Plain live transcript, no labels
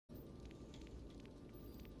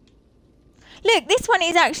Look, this one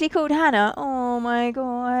is actually called Hannah. Oh my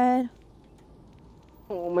god.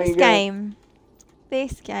 Oh my This god. game.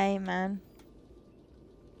 This game, man.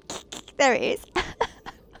 There it is.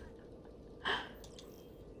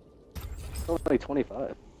 Only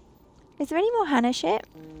 25. Is there any more Hannah shit?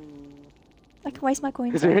 I can waste my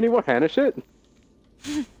coins. Is there any more Hannah shit?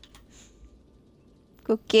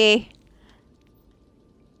 Cookie.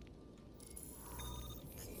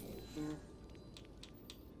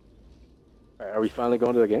 Alright, are we finally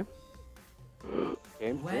going to the game?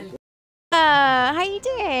 Game? Well, How you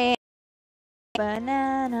doing?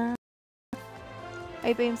 Banana.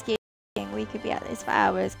 Oh, Boomski. We could be at this for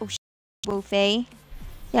hours. Oh, Wolfie.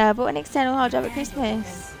 Yeah, I bought an external hard drive at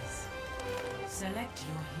Christmas. select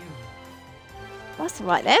your hero. That's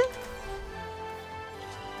alright then.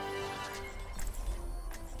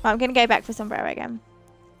 Right, I'm going to go back for Sombrero again.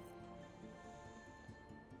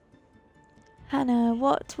 Hannah,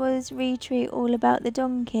 what was retreat all about the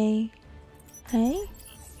donkey? Hey?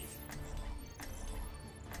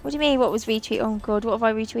 What do you mean, what was retweet? Oh god, what have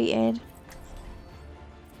I retweeted?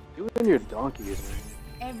 You and your donkeys,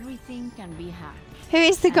 man. Everything can be hacked. Who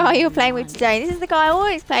is the guy you're playing with today? This is the guy I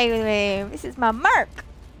always play with him. This is my Merc.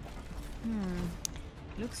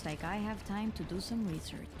 Looks like I have time to do some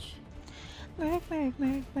research. Merc.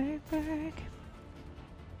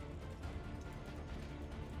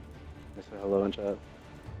 I said hello in chat.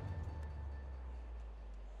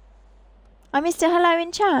 I missed a hello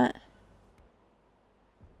in chat.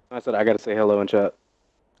 I said I gotta say hello in chat.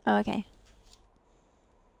 Oh, okay.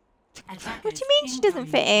 Attackers What do you mean she doesn't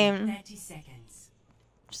fit incoming in? 30 seconds.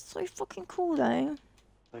 Just so fucking cool though.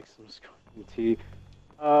 Like some scoring tea.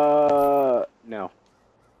 No.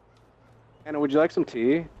 Anna, would you like some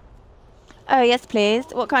tea? Oh, yes please.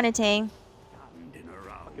 What kind of tea?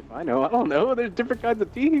 If I know, I don't know. There's different kinds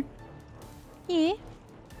of tea. Yeah.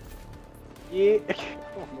 Yeah. I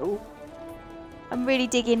don't know. I'm really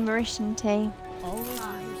digging Mauritian tea. Always give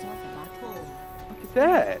yourself a back goal. What is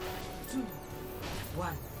that? 2,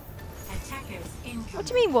 1. Attackers incoming. What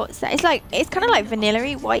do you mean, what's that? It's kind of like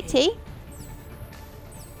vanilla-y white tea.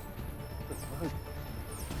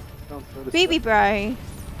 Sounds so Booby disgusting. bro.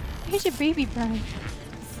 Who's your booby bro?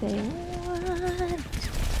 Say what?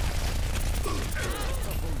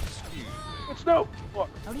 No. Fuck.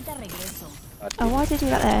 Ahorita regreso. Oh, why did I do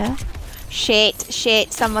that there?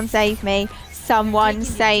 Shit. Someone save me. Someone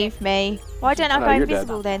save me. Why don't I No, go you're dead.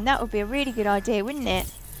 invisible then? That would be a really good idea, wouldn't it?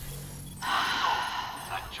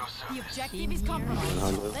 The objective is compromised.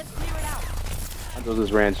 Let's clear it out. Angel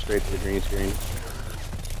just ran straight to the green screen.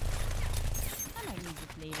 I might need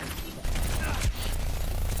this later.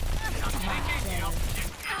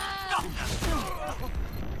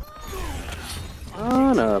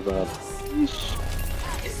 Son of a...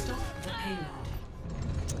 Stop the payload.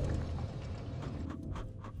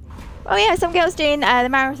 Oh yeah, some girls doing the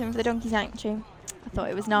marathon for the Donkey Sanctuary. I thought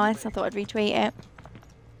it was nice. I thought I'd retweet it.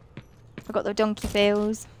 I got the donkey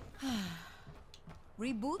feels.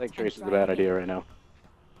 Reboot. I think Trace is a and bad try idea right now.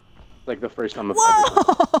 It's like the first time I've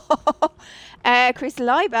ever... Whoa! Chris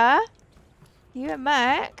Leiber, you and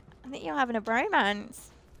Merc. I think you're having a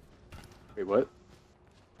bromance. Wait, what?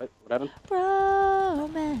 What happened?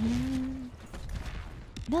 Bromance.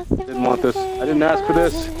 Nothing. Didn't want this. I didn't ask for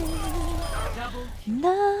this.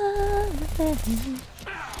 Nothing.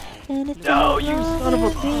 No, you son of a...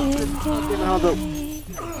 Fucking Aldo.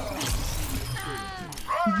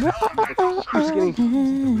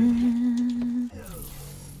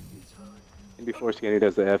 And before Skinny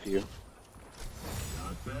does the F you.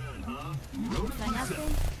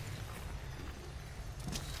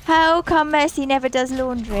 How come Mercy never does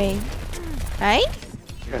laundry? Hey?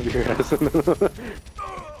 Grab your ass.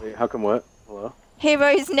 Wait, how come what? Hello?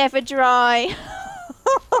 Heroes never dry.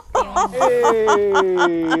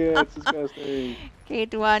 Hey, that's disgusting.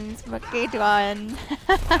 Good ones, my good one.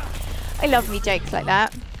 I love me jokes like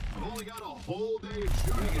that.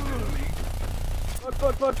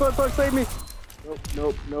 Fuck, save me.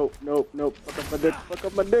 Nope. Fuck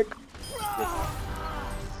up my dick.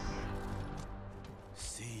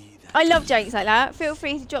 I love jokes like that. Feel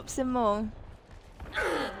free to drop some more.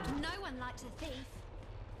 No one likes a thief.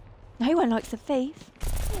 No one likes a thief.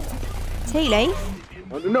 Tea leaf.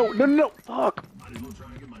 No, fuck.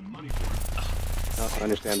 No, I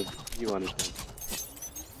understand it. You understand.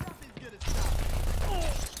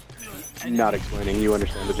 Not explaining, you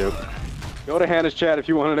understand the joke. Go to Hannah's chat if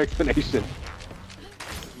you want an explanation.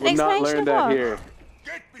 We'll not Explanation learn of that what? here.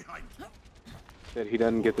 Said he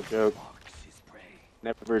doesn't get the joke.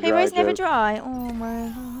 Never dry Heroes never joke. dry. Oh my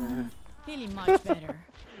god. Feeling much better.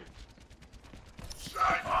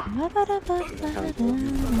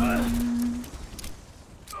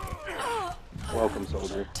 Welcome,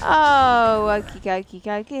 soldier. Oh, okie dokie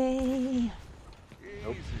dokie.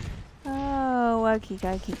 Nope. Oh, okie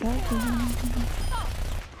dokie dokie.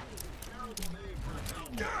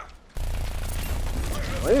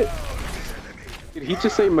 What? Did he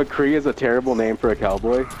just say McCree is a terrible name for a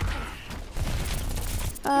cowboy?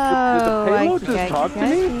 Oh, did the payload okie just talk to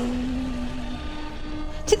dokie. me?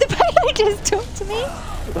 Did the payload just talk to me?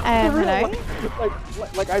 Hello?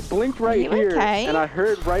 Like I blinked right You here, okay? and I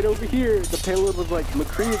heard right over here, the payload was like,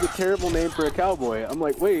 McCree is a terrible name for a cowboy. I'm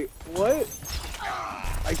like, wait, what?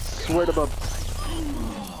 I swear to God.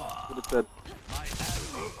 What it said.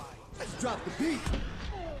 Drop the beat.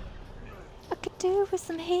 I could do with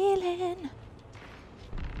some healing.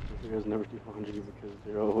 Heroes never do laundry because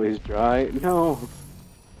they're always dry. No.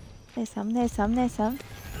 There's some, there's some, there's some.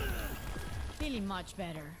 Feeling much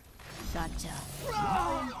better. Gotcha.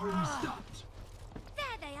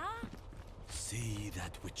 There they are. See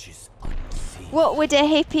that which is unseen. What would a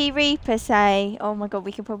hippie reaper say? Oh my god,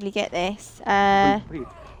 we could probably get this. Die,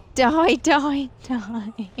 die,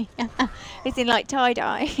 die. It's in like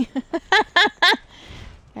tie-dye.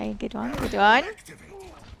 Okay, good one, good one.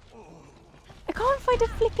 I can't find a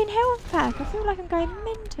flipping health pack. I feel like I'm going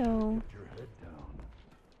mental.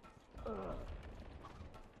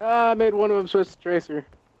 I made one of them switch to Tracer.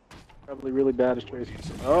 Probably really bad as Tracer.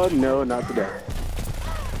 Oh no, not today.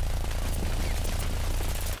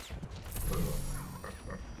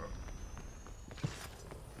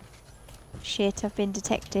 Shit, I've been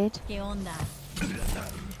detected. ¿Qué onda?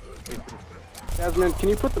 Jasmine, can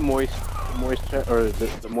you put the moist chat or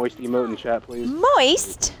the moist emote in chat, please?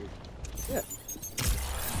 Moist? Yeah.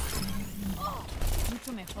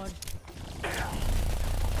 Mucho mejor.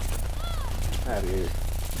 Out of here.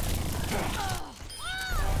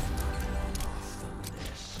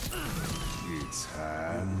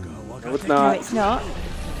 No, it's No, not. it's not.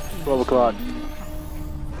 12 o'clock.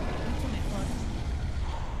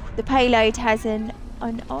 The payload has an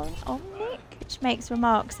omnic, which makes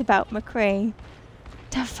remarks about McCree.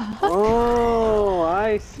 The fuck? Oh,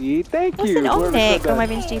 I see. Thank What's you. an whoever said omnic? Or am I that.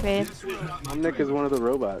 being stupid? Omnic is one of the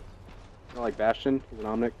robots. Not like Bastion. He's an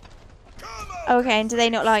Omnic. Okay, and do they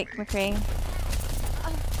not like McCree?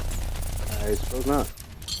 I suppose not.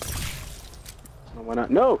 No, why not?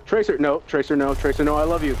 No! Tracer! No! Tracer, no! Tracer, no! I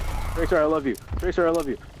love you! Tracer, I love you! Tracer, I love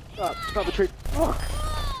you! Stop! Stop the Tracer! Oh.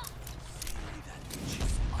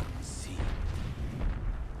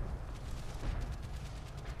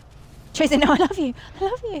 Tracer, no, I love you. I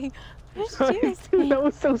love you. Why did you do this to me? Dude, I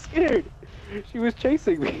was so scared! She was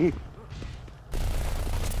chasing me!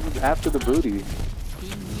 She was after the booty. Been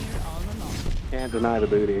here all along. Can't deny the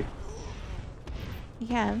booty. You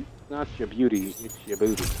can. It's not your beauty, it's your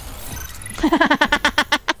booty. Mucho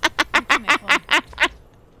mejor.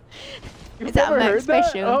 You've Is that a never Mac heard that?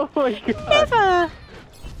 special? Oh my god! Never! I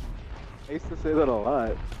used to say that a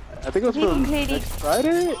lot. I think it was People from clearly- next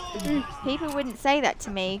Friday? maybe? People wouldn't say that to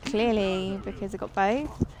me, clearly, because I got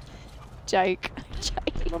both. Joke.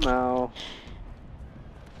 Joke. Somehow.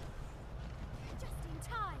 Just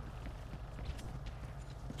in time.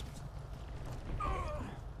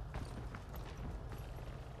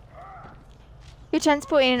 You're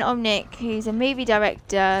transporting an Omnic who's a movie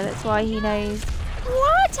director, that's why he knows.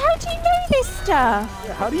 What? How do you know this stuff?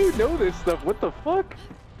 Yeah, how do you know this stuff? What the fuck?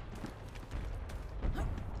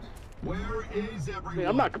 Where is everyone? I mean,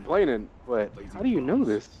 I'm not complaining, but how do you know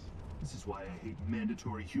this? This is why I hate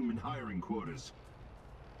mandatory human hiring quotas.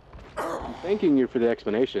 I'm thanking you for the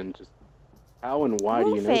explanation. Just how and why do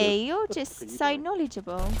you know Wolfie, this? you're What the just fuck are you so doing?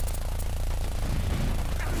 knowledgeable.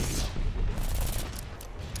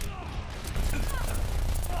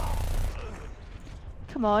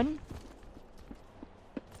 Come on.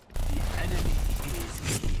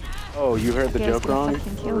 Oh, you heard the Guess joke gonna wrong?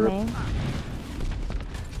 fucking kill Or- me.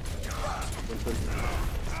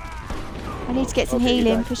 I need to get some Okay, you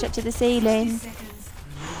healing, died. push up to the ceiling. Seconds.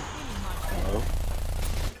 Oh.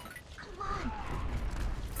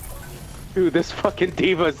 Dude, this fucking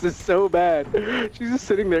Divas is so bad. She's just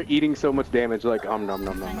sitting there eating so much damage, like nom nom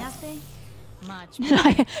nom nom. ¿Extrañaste? Much.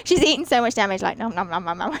 Like, she's eating so much damage, like nom nom nom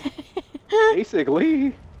nom nom.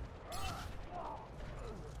 Basically.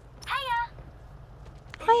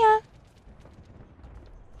 Hiya.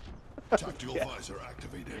 Tactical visor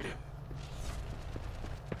activated.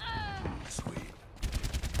 Sweet.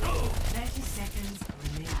 30 seconds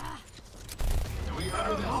remaining.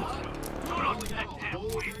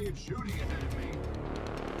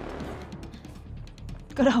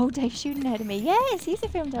 Got a whole day shooting ahead of me. Yes, he's a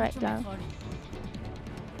film Mucho director. mejor.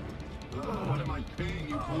 What am I paying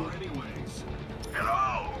you for anyways?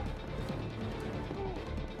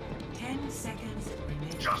 10 seconds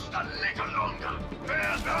remaining. Just a little longer.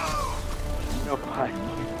 There, no. No, bye.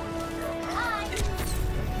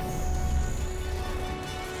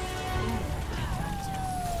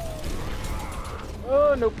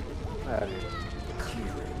 Oh, nope. Out of here.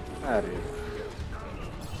 Out of here.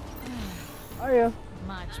 Oh, yeah.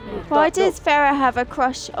 Much better. Why does Farah have a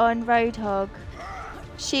crush on Roadhog?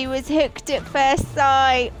 She was hooked at first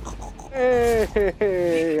sight. Hey, I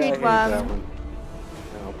hate one. that one.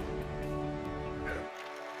 No.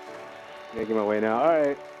 Making my way now.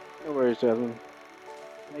 Alright. No worries, Jasmine.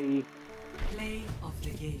 Hey. Play of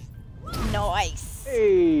the game. Nice.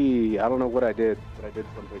 Hey. I don't know what I did, but I did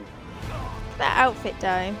something. That outfit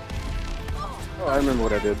though. Oh, I remember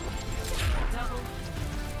what I did.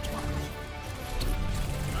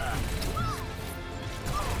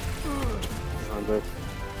 On this.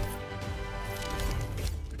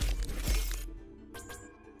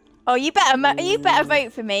 Oh, you better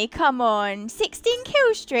vote for me. Come on, 16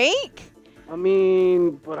 kill streak. I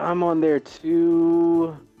mean, but I'm on there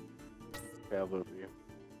too. Okay, I'll vote for you.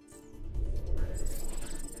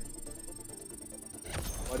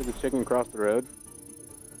 Why did the chicken cross the road?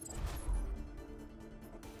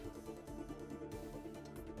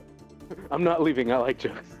 I'm not leaving. I like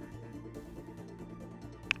jokes.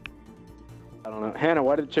 I don't know. Hannah,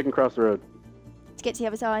 why did the chicken cross the road? To get to the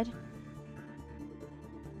other side.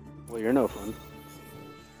 Well, you're no fun.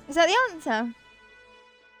 Is that the answer?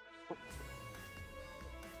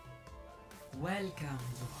 Welcome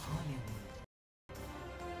to Hollywood.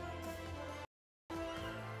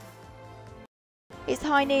 It's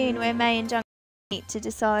high noon where May and Jung meet to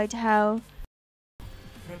decide how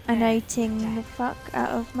Prepare annotating to the attack. fuck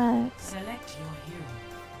out of Max. Select your hero.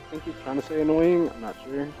 I think he's trying to say annoying. I'm not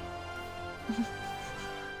sure.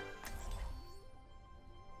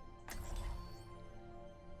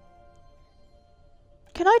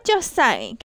 Can I just say,